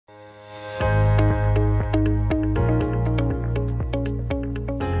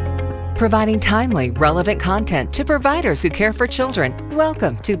providing timely, relevant content to providers who care for children.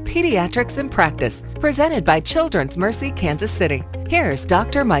 Welcome to Pediatrics in Practice, presented by Children's Mercy Kansas City. Here's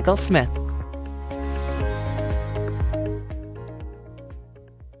Dr. Michael Smith.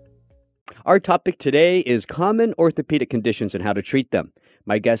 Our topic today is common orthopedic conditions and how to treat them.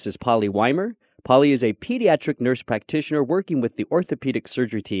 My guest is Polly Weimer. Polly is a pediatric nurse practitioner working with the orthopedic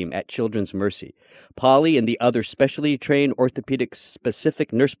surgery team at Children's Mercy. Polly and the other specially trained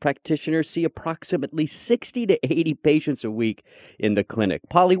orthopedic-specific nurse practitioners see approximately 60 to 80 patients a week in the clinic.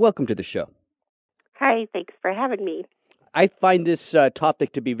 Polly, welcome to the show. Hi, thanks for having me. I find this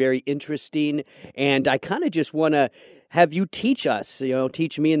topic to be very interesting, and I kind of just want to have you teach us,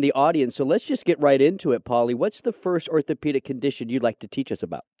 teach me and the audience. So let's just get right into it, Polly. What's the first orthopedic condition you'd like to teach us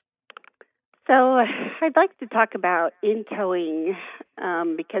about? So I'd like to talk about in-towing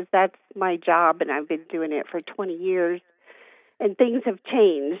because that's my job, and I've been doing it for 20 years, and things have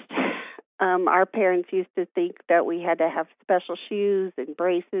changed. Our parents used to think that we had to have special shoes and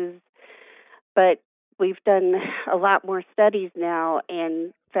braces, but we've done a lot more studies now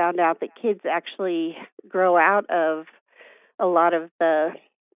and found out that kids actually grow out of a lot of the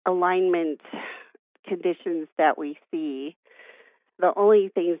alignment conditions that we see. The only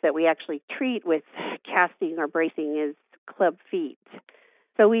things that we actually treat with casting or bracing is club feet.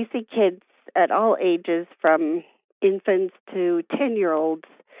 So we see kids at all ages from infants to 10-year-olds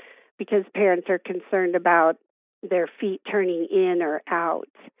because parents are concerned about their feet turning in or out.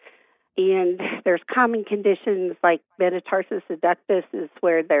 And there's common conditions like metatarsus adductus is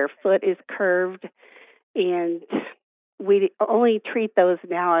where their foot is curved, and we only treat those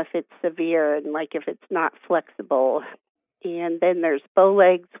now if it's severe and like if it's not flexible. And then there's bow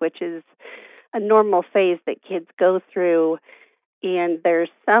legs, which is a normal phase that kids go through, and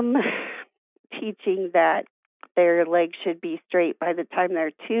there's some teaching that their legs should be straight by the time they're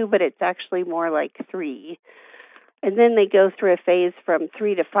 2, but it's actually more like 3. And then they go through a phase from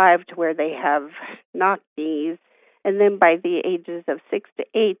 3 to 5 to where they have knock knees. And then by the ages of 6 to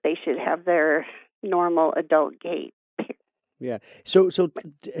 8, they should have their normal adult gait. Yeah. So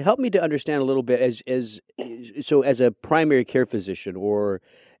help me to understand a little bit as a primary care physician or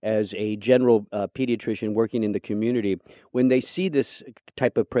as a general pediatrician working in the community, when they see this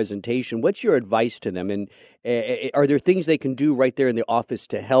type of presentation, what's your advice to them? And are there things they can do right there in the office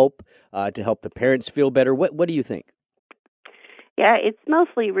to help the parents feel better? What do you think? Yeah, it's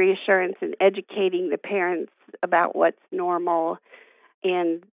mostly reassurance and educating the parents about what's normal.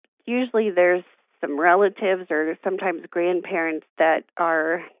 And usually there's some relatives or sometimes grandparents that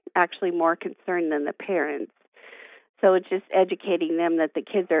are actually more concerned than the parents. So it's just educating them that the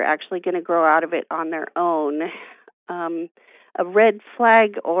kids are actually going to grow out of it on their own. A red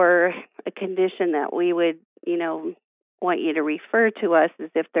flag or a condition that we would, want you to refer to us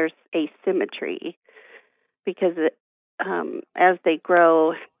is if there's asymmetry, because as they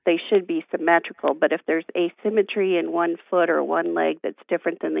grow, they should be symmetrical. But if there's asymmetry in one foot or one leg that's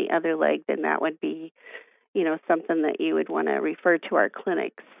different than the other leg, then that would be, something that you would want to refer to our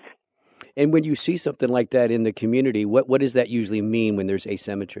clinics. And when you see something like that in the community, what does that usually mean when there's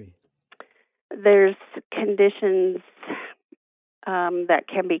asymmetry? There's conditions that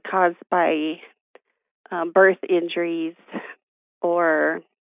can be caused by birth injuries or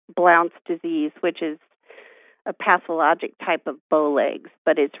Blount's disease, which is a pathologic type of bow legs,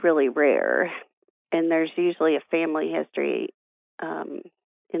 but it's really rare. And there's usually a family history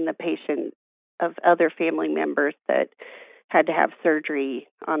in the patient of other family members that had to have surgery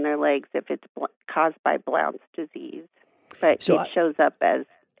on their legs if it's caused by Blount's disease. But it shows up as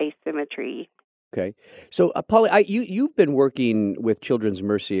asymmetry. Okay. So, Polly, you've been working with Children's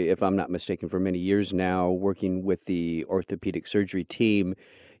Mercy, if I'm not mistaken, for many years now, working with the orthopedic surgery team.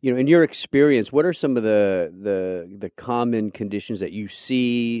 In your experience, what are some of the common conditions that you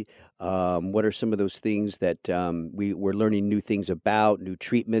see? What are some of those things that we're learning new things about, new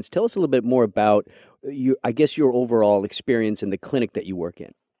treatments? Tell us a little bit more about your overall experience in the clinic that you work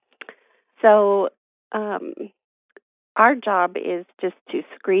in. So, our job is just to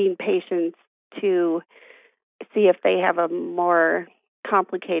screen patients to see if they have a more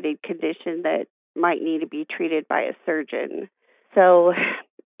complicated condition that might need to be treated by a surgeon. So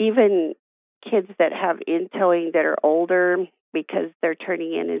even kids that have in-towing that are older because their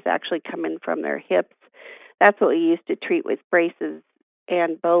turning in is actually coming from their hips, that's what we used to treat with braces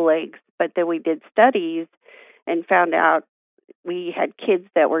and bow legs. But then we did studies and found out we had kids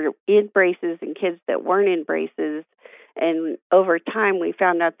that were in braces and kids that weren't in braces. And over time, we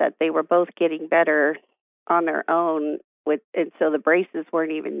found out that they were both getting better on their own, and so the braces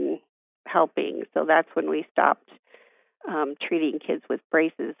weren't even helping. So that's when we stopped treating kids with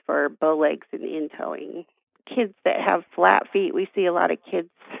braces for bow legs and in-toeing. Kids that have flat feet, we see a lot of kids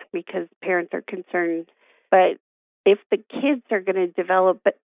because parents are concerned. But if the kids are going to develop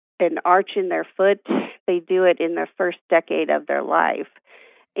an arch in their foot, they do it in the first decade of their life.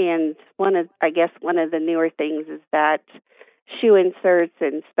 And one of the newer things is that shoe inserts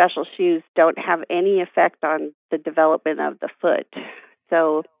and special shoes don't have any effect on the development of the foot.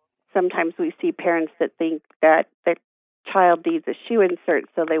 So sometimes we see parents that think that their child needs a shoe insert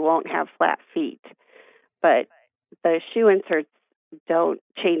so they won't have flat feet. But the shoe inserts don't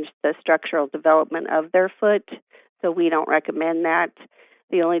change the structural development of their foot, so we don't recommend that.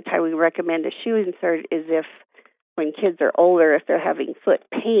 The only time we recommend a shoe insert is if, when kids are older, if they're having foot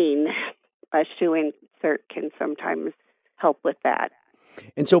pain, a shoe insert can sometimes help with that.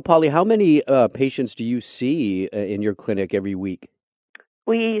 And so, Polly, how many patients do you see in your clinic every week?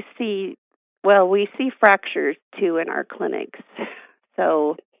 We see fractures too in our clinics.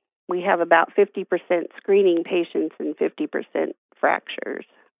 So we have about 50% screening patients and 50% fractures.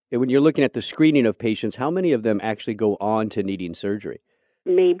 And when you're looking at the screening of patients, how many of them actually go on to needing surgery?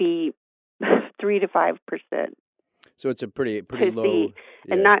 Maybe 3 to 5%. So it's a pretty low. See,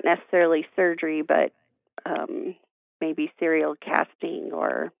 and not necessarily surgery, but maybe serial casting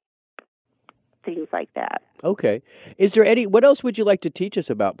or things like that. Okay. Is there what else would you like to teach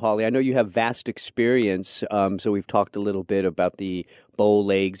us about, Polly? I know you have vast experience, so we've talked a little bit about the bow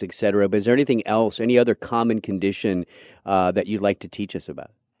legs, et cetera, but is there anything else, any other common condition that you'd like to teach us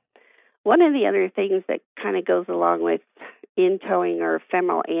about? One of the other things that kind of goes along with in-toeing or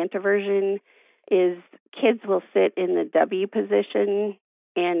femoral anteversion is kids will sit in the W position,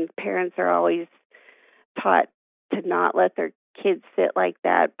 and parents are always taught to not let their kids sit like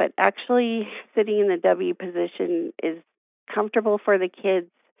that, but actually sitting in the W position is comfortable for the kids,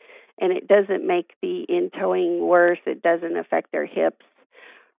 and it doesn't make the in-toeing worse. It doesn't affect their hips.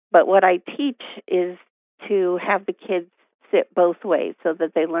 But what I teach is to have the kids sit both ways so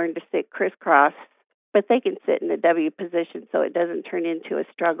that they learn to sit crisscross, but they can sit in the W position so it doesn't turn into a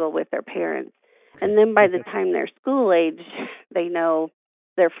struggle with their parents. And then by the time they're school age, they know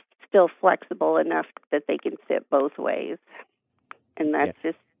they're still flexible enough that they can sit both ways. And that's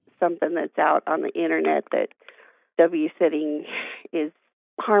just something that's out on the internet, that W sitting is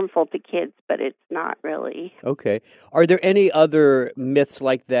harmful to kids, but it's not really. Okay. Are there any other myths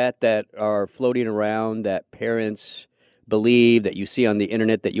like that that are floating around that parents believe, that you see on the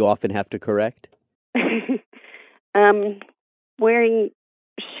internet, that you often have to correct? Wearing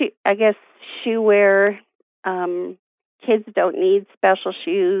shoe wear. Kids don't need special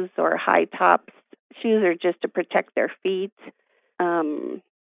shoes or high tops. Shoes are just to protect their feet.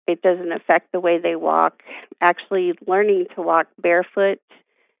 It doesn't affect the way they walk. Actually, learning to walk barefoot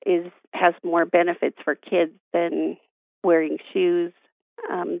has more benefits for kids than wearing shoes.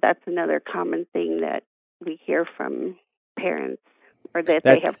 That's another common thing that we hear from parents, or that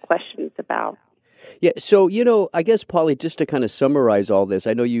they have questions about. Yeah, so, I guess, Polly, just to kind of summarize all this,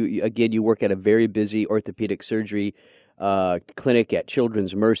 I know you work at a very busy orthopedic surgery clinic at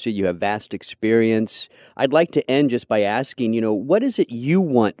Children's Mercy. You have vast experience. I'd like to end just by asking, what is it you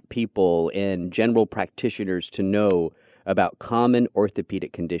want people and general practitioners to know about common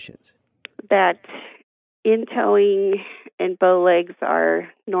orthopedic conditions? That in-toeing and bow legs are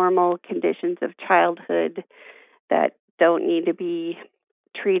normal conditions of childhood that don't need to be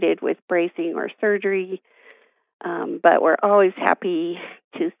treated with bracing or surgery, but we're always happy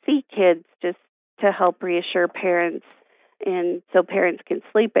to see kids just to help reassure parents, and so parents can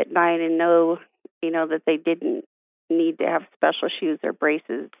sleep at night and know that they didn't need to have special shoes or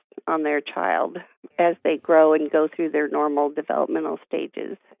braces on their child as they grow and go through their normal developmental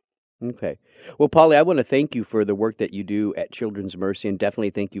stages. Okay. Well, Polly, I want to thank you for the work that you do at Children's Mercy, and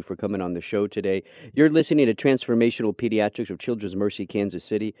definitely thank you for coming on the show today. You're listening to Transformational Pediatrics of Children's Mercy, Kansas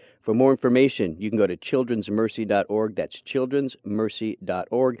City. For more information, you can go to childrensmercy.org. That's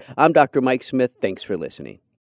childrensmercy.org. I'm Dr. Mike Smith. Thanks for listening.